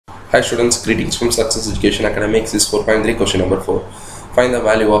Hi students, greetings from Success Education Academics. This is 4.3 question number 4. Find the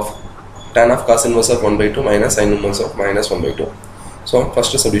value of tan of cos inverse of 1 by 2 minus sin inverse of minus 1 by 2. So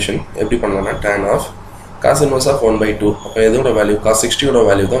first solution, எப்படி பண்ணலாம்னா tan of cos inverse of 1 by 2. அப்போ எதோட value cos 60 ஓட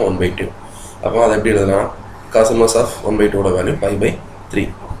value தான் 1 by 2. அப்போ அது எப்படி எழுதலாம்? cos inverse of 1 by 2 ஓட value pi by 3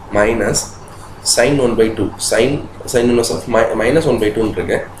 minus sin 1 by 2. sin inverse of minus 1 by 2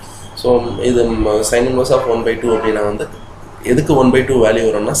 இருக்கு. So இது sin inverse of 1 by 2 அப்படினா வந்து எதுக்கு 1 by 2 வேல்யூ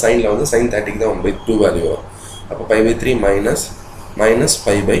வரும்னா சைன்ல வந்து sin 30 க்கு தான் 1 by 2 வேல்யூ வரும். அப்போ pi by 3 minus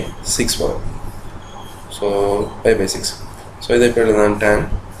pi by 6 வரும். So pi by 6. So இதை இப்போ எழுதலாம் tan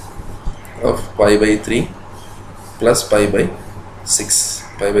of pi by 3 plus pi by 6.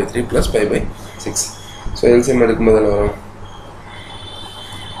 pi by 3 plus pi by 6. So LCM எடுக்கும்போது என்ன வரும்?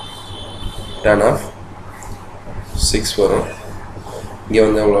 tan of 6 வரும். இங்கே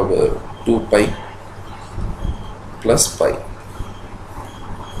வந்து எவ்வளவு 2 pi plus pi.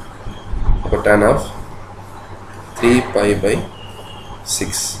 tan of 3 pi by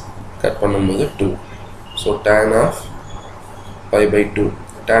 6 cut பண்ணும்போது 2. So tan of pi by 2.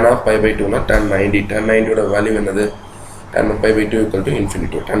 tan of pi by 2 na tan 90. tan 90 ஓட value என்னது? tan of pi by 2 equal to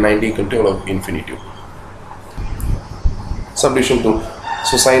infinity. tan 90 equal to infinity. Subdivision 2.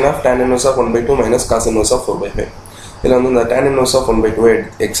 So sin of tan inverse of 1 by 2 minus cos inverse of 4 by 5. இதில் வந்து இந்த tan inverse of 1 by 2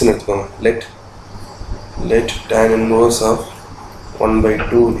 x ன்னு எடுத்துக்கோங்க. let tan inverse of 1 by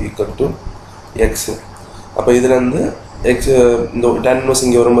 2 equal to x. அப்போ இதில் வந்து x இந்த tan inverse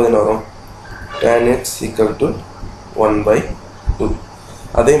இங்கே வரும்போது என்ன வரும்? tan x equal to 1 by 2.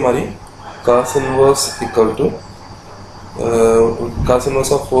 அதே மாதிரி cos inverse equal to cos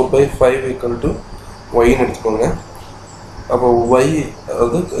inverse of 4 by 5 equal to y ன்னு எடுத்துக்கோங்க. அப்போ y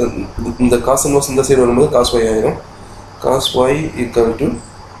அதாவது இந்த cos inverse இந்த சைடு வரும்போது cos y ஆயிரும். cos y equal to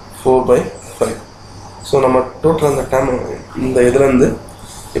 4 by 5. So நம்ம டோட்டல் அந்த டேம் இந்த இதுலேருந்து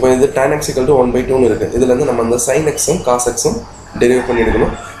இப்போ இது tan x equal to 1 by 2 இருக்குது. இதுலேருந்து நம்ம அந்த sin xம் cos xம் டெரிவ் பண்ணி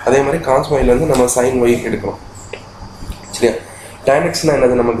எடுக்கணும். அதே மாதிரி cos yலேருந்து நம்ம sin y எடுக்கணும். சரியா? tan xனா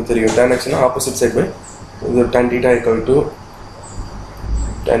என்னது நமக்கு தெரியும். tan xனா ஆப்போசிட் சைட் பை இது tan theta equal to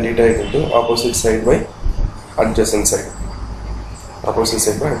opposite side by adjacent side. Opposite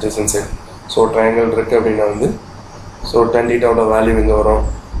side by adjacent side. So triangle இருக்குது அப்படின்னா வந்து ஸோ tan theta ஓட வேல்யூ இங்கே வரும்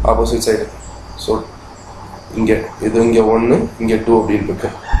ஆப்போசிட் சைடு. ஸோ இங்கே இது இங்கே 1 இங்கே 2 அப்படின்னு இருக்கு.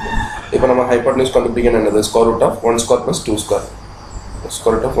 இப்போ நம்ம ஹைப்போட்டென்யூஸ் கண்டுபிடிக்கணும் என்னது? Square root of 1 square plus 2 square.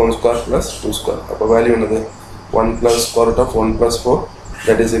 Square root of 1 square plus 2 square. அப்போ வேல்யூ என்னது? 1 plus square root of 1 plus 4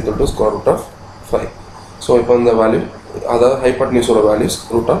 that is equal to square root of 5. So இப்போ இந்த வேல்யூ அதாவது ஹைப்போட்டென்யூஸோட வேல்யூஸ்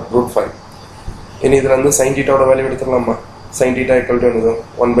ரூட் ஆஃப் ரூட் 5. இனி இதில் வந்து sign டீட்டாவோட value எடுத்துடலாமா? Sine theta equal to என்னது?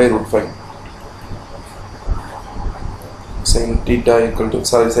 1 by root 5. sin theta equal to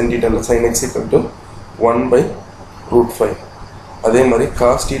sin theta இல்ல sin x equal to 1 by root 5. அதே மாதிரி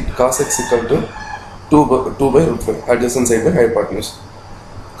cos x equal to 2 by root 5. adjacent side by hypotenuse.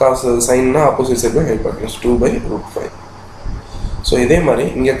 cos sin na opposite side by hypotenuse 2 by root 5. So இதே மாதிரி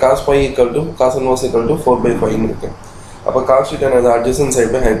இங்கே cos pi equal to cos inverse equal to 4 by 5 இருக்கு. அப்போ cos theta என்னது? adjacent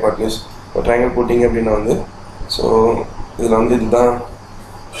side by hypotenuse. இப்போ triangle போட்டிங்க அப்படின்னா வந்து ஸோ இதில் வந்து இதுதான்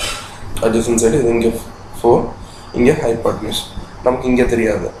adjacent side. இது இங்கே 4 இங்கே hypotenuse நமக்கு இங்கே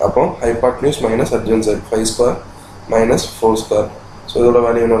தெரியாது. அப்போ hypotenuse minus adjacent side 5 square minus 4 square. So இதோட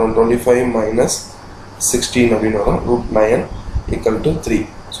வேல்யூ என்ன வரும்? 25 minus 16 அப்படின்னு வரும். root 9 equal to 3.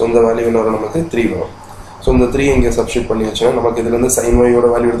 ஸோ இந்த வேல்யூ என்ன வரும்? நமக்கு 3 வரும். ஸோ இந்த 3 இங்கே சப்ஸ்டியூட் பண்ணி வச்சுன்னா நமக்கு இதுலேருந்து sin y யோட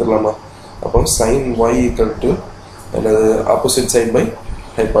வேல்யூ எடுத்துக்கலாமா? அப்போ sin y equal to என்னது? Opposite side by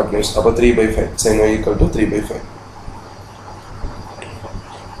hypotenuse. அப்போ 3 by 5. sin y equal to 3 by 5.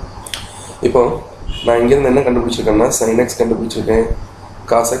 இப்போ நான் இங்கேருந்து என்ன கண்டுபிடிச்சிருக்கேன்னா sin x கண்டுபிடிச்சிருக்கேன்,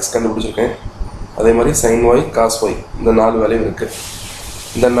 cos x கண்டுபிடிச்சிருக்கேன், அதே மாதிரி sin y, cos y இந்த 4 வேல்யூ இருக்குது.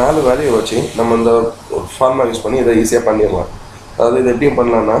 இந்த 4 வேல்யூ வச்சு நம்ம இந்த ஃபார்முலா யூஸ் பண்ணி இதை ஈஸியாக பண்ணிடலாம். அதாவது இது எப்படியும்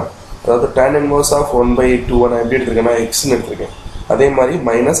பண்ணலான்னா அதாவது tan inverse of 1 by 2 நான் எப்படி எடுத்திருக்கேன்னா எக்ஸ்ன்னு எடுத்திருக்கேன். அதே மாதிரி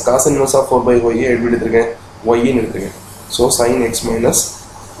minus cos inverse of 4 by y எப்படி எடுத்திருக்கேன்? ஒய்ன்னு எடுத்திருக்கேன். So sin x minus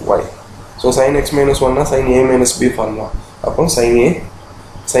y. So sin x minus 1னா sin a minus b formula. அப்போ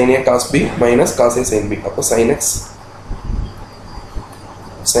sin a cos b minus cos a sin b. அப்போ sin x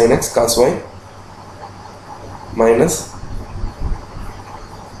cos y minus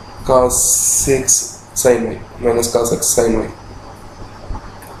cos x sin y minus cos x sin y.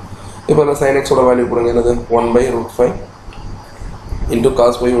 இப்போ sin x ஓட value போடுங்க என்னது? 1 by root 5 into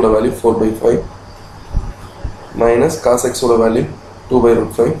cos y ஓட value 4 by 5 minus cos x ஓட value 2 by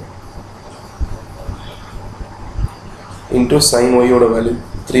root 5 into sin y ஓட value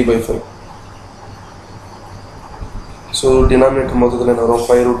 3 by 5. So denominator மொத்தத்தில் என்ன வரும்?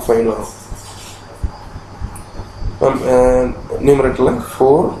 5 root 5 வரும். numerator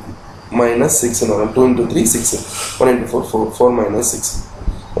 4 minus 6 ன்னு வரும் 2 into 3 6 1 into 4 4 4 minus 6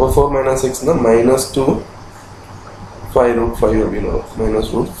 அப்போ 4 minus 6 னா minus 2 5 root 5 அப்படின்னு வரும் minus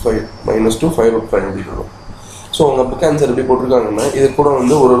root 5 minus 2 5 root 5 அப்படின்னு வரும் ஸோ உங்கள் புக் ஆன்சர் எப்படி போட்டிருக்காங்கன்னா இது கூட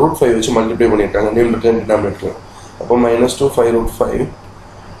வந்து ஒரு root 5 வச்சு மல்டிப்ளை பண்ணியிருக்காங்க நியூமரேட்டர் டினாமினேட்டர் அப்போ minus 2 5 root 5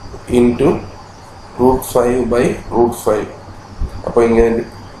 into root 5 by root 5 அப்போ இங்கே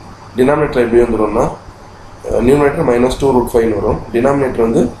டினாமினேட்டர் எப்படி வந்துடும்னா நியூமரேட்டர் minus 2 root 5 வரும் டினாமினேட்டர்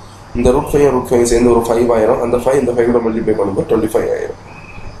வந்து இந்த root 5 root 5 சேர்ந்து ஒரு 5 ஆயிரும் அந்த 5 இந்த 5 கூட மல்டிப்ளை பண்ணும்போது 25 ஆயிரும்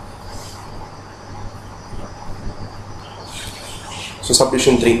so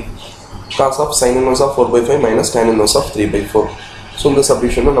submission 3 cos of sin inverse of 4 by 5 minus tan inverse of 3 by 4 so இந்த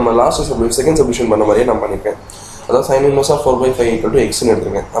சப்டிஷன் நம்ம லாஸ்ட் செகண்ட் சப்டிஷன் பண்ண மாதிரியே நான் பண்ணியிருக்கேன் அதாவது sin inverse of 4 by 5 equal to x ன்னு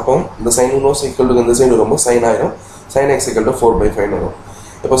எடுத்துருக்கேன் அப்போ இந்த sin inverse equal to இந்த சைடு ரொம்ப sin ஆயிரும் sin x equal to 4 by 5 வரும்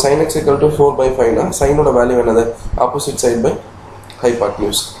இப்போ sin x equal to 4 by 5 னா sin ஓட வேல்யூ என்னது opposite side by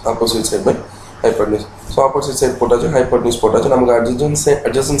hypotenuse opposite side by hypotenuse so opposite side போட்டாச்சு hypotenuse போட்டாச்சு நமக்கு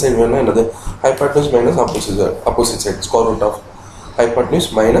adjacent side வேணும்னா என்னது hypotenuse minus opposite side square root of hypotenuse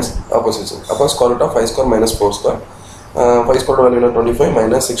minus opposite side அப்போ square root of 5 square minus 4 square 5 square value 25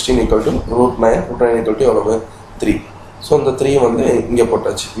 minus 16 equal to root 9 equal to எவ்வளவு 3 so இந்த 3 வந்து இங்கே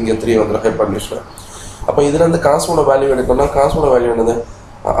போட்டாச்சு இங்கே 3 வந்துடும் hypotenuse அப்போ இதில் வந்து காசோட வேல்யூ எடுக்கணும்னா காசோட வேல்யூ என்னது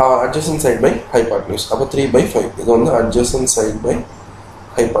adjacent side by hypotenuse அப்போ 3 by 5 இது வந்து adjacent side by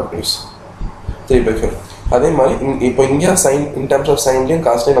hypotenuse 3 by 5 அதே மாதிரி இப்போ இங்கே sin in terms of sinலையும்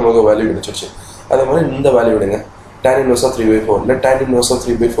காஸ்ட்லையும் நமக்கு வேல்யூ கிடைச்சிருச்சு அதே மாதிரி இந்த வேல்யூ எடுங்க tan inverse of 3 by 4 இல்லை tan inverse of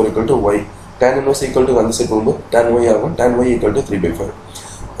 3 by 4 equal to y tan inverse equal to அந்த சைட் போகும்போது tan y ஆகும் tan y equal to 3 by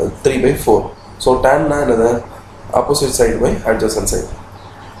 5 3 by 4 so tan னா என்னது opposite side by adjacent side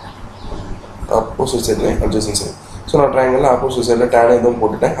opposite side by adjacent side so நான் triangle opposite சைடில் tan எதுவும்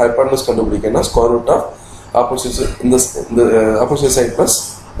போட்டுட்டேன் ஹைபார்டனஸ் கண்டுபிடிக்கணும்னா ஸ்கொயர் ரூட் ஆஃப் ஆப்போசிட் இந்த opposite side plus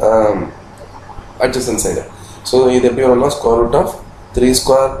adjacent side so இது எப்படி வரும்னா square root of 3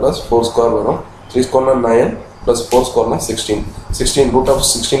 square plus 4 square வரும் 3 ஸ்கொயர்னா 9 ப்ளஸ் 4 ஸ்கொயர்னா 16 ரூட் ஆஃப்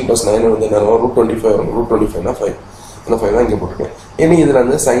 16 ப்ளஸ் 9 வந்து என்ன ரூட் 25 வரும் ரூட் 25னா 5 அந்த 5 தான் இங்கே போட்டுருக்கேன் இனி இதில்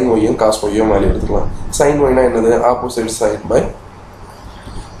வந்து சைன் ஒய்யும் காஸ் ஒய்யும் வேல்யூ எடுத்துக்கலாம் சைன் ஒய்னா என்னது ஆப்போசிட் சைட் பை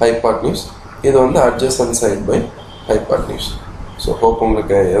ஹைபார்டனியூஸ் இது வந்து adjacent side by hypotenuse so hope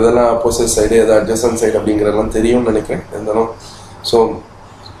உங்களுக்கு எதெல்லாம் ஆப்போசிட் சைடு எது adjacent side அப்படிங்கிறதெல்லாம் தெரியும்னு நினைக்கிறேன் இருந்தாலும் ஸோ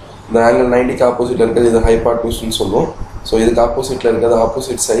இந்த ஆங்கிள் 90க்கு ஆப்போசிட்டில் இருக்கிறது இது ஹைபார்டனியூஸ்னு சொல்லுவோம் ஸோ இதுக்கு ஆப்போசிட்டில் இருக்கிறது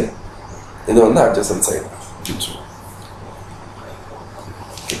ஆப்போசிட் சைடு இது வந்து adjacent side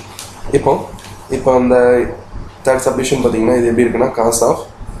இப்போ அந்த தேர்ட் சப்டிஷன் பார்த்தீங்கன்னா இது எப்படி இருக்குன்னா காஸ் ஆஃப்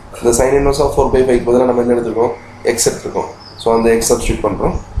இந்த sin inverse of 4 by 5 பதிலாக நம்ம என்ன எடுத்துருக்கோம் எக்ஸ் எடுத்துருக்கோம் ஸோ அந்த எக்ஸ் சப்ஸ்டியூட்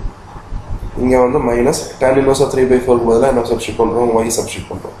பண்ணுறோம் இங்கே வந்து minus tan inverse of 3 by 4 பதிலாக என்ன சப்ஸ்டியூட் பண்ணுறோம் ஒய் சப்ஸ்டியூட்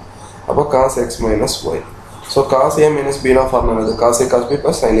பண்ணுறோம் அப்போ cos X minus Y so cos A minus Bina formula இது cos A cos B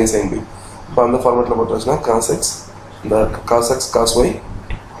plus sine A sine B இப்போ அந்த ஃபார்மேட்டில் போட்டு வச்சுன்னா காஸ் எக்ஸ் இந்த cos X cos Y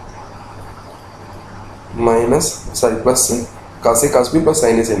minus sorry plus cos A cos B plus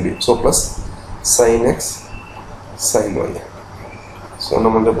sine A sine B so plus sine x sign Y so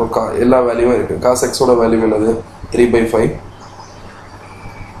நம்மள்ட்ட இப்போ எல்லா வேல்யூவும் இருக்குது காஸ் எக்ஸோட வேல்யூ என்னது 3 by 5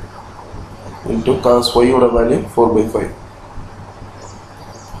 into cos y ஓட value 4 by 5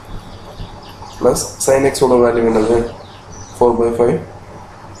 plus sin x ஓட value என்னது 4 by 5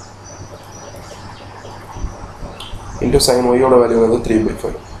 into sin y ஓட வேல்யூ என்னது 3 by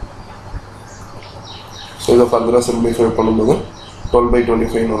 5 ஸோ இதை ஃபர்தராக சிம்பிளிஃபை பண்ணும்போது 12 by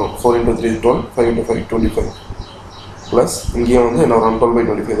 25 வரும் 4 into 3 12 5 into 5 25 ப்ளஸ் இங்கேயும் வந்து என்ன வரும் 12 by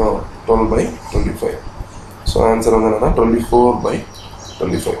 25 தான் வரும் 12 by 25 ஸோ ஆன்சர் வந்து என்னன்னா 24 by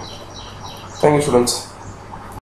 25 Thank you, students.